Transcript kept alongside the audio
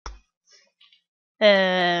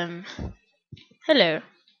Um, Hello,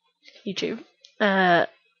 YouTube.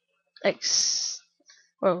 X,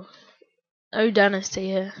 well, O Dynasty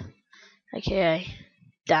here, aka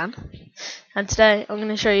Dan, and today I'm going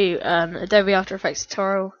to show you an Adobe After Effects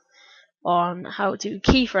tutorial on how to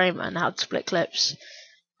keyframe and how to split clips.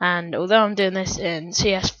 And although I'm doing this in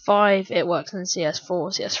CS5, it works in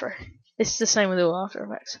CS4, CS3. It's the same with all After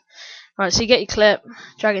Effects. Right, so you get your clip,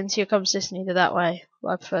 drag it into your composition either that way, but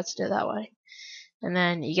I prefer to do it that way. And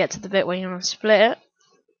then you get to the bit where you want to split it,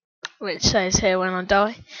 which says here when I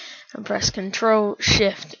die, and press Control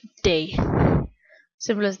Shift D.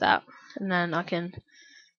 Simple as that. And then I can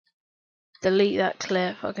delete that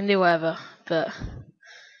clip. I can do whatever, but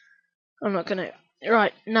I'm not gonna.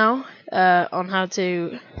 Right now, on how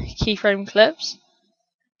to keyframe clips,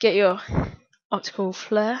 get your optical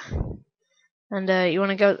flare, and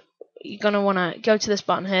you're gonna wanna go to this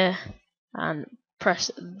button here and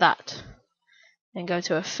press that. Then go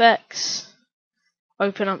to Effects,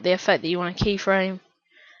 open up the effect that you want to keyframe,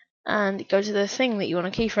 and go to the thing that you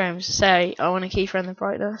want to keyframe. Say I want to keyframe the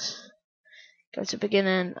brightness. Go to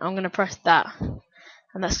Beginning. I'm going to press that,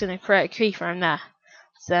 and that's going to create a keyframe there.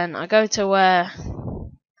 Then I go to where I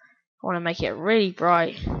want to make it really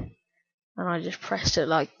bright, and I just press it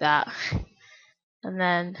like that. And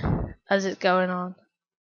then as it's going on,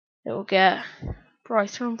 it will get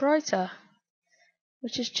brighter and brighter,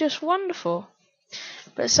 which is just wonderful.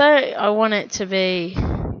 But say I want it to be,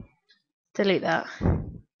 delete that,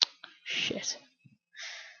 shit.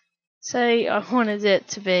 Say I wanted it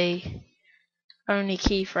to be only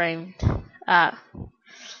keyframed at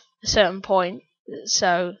a certain point,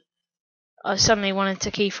 so I suddenly wanted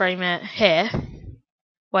to keyframe it here.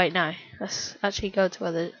 Wait, no, let's actually go to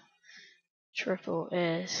where the triple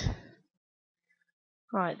is.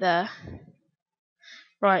 Right there.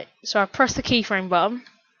 Right, so I press the keyframe button,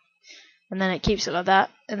 and then it keeps it like that,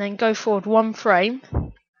 and then go forward one frame,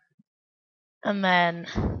 and then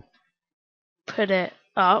put it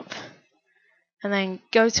up, and then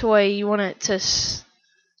go to where you want it to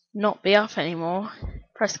not be up anymore.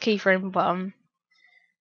 Press the keyframe button,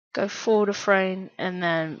 go forward a frame, and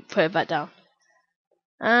then put it back down.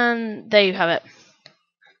 And there you have it.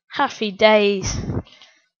 Happy days.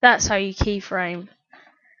 That's how you keyframe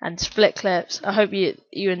and split clips. I hope you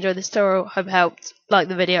enjoyed this tutorial. Hope it helped. Like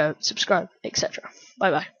the video, subscribe, etc.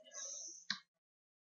 Bye bye.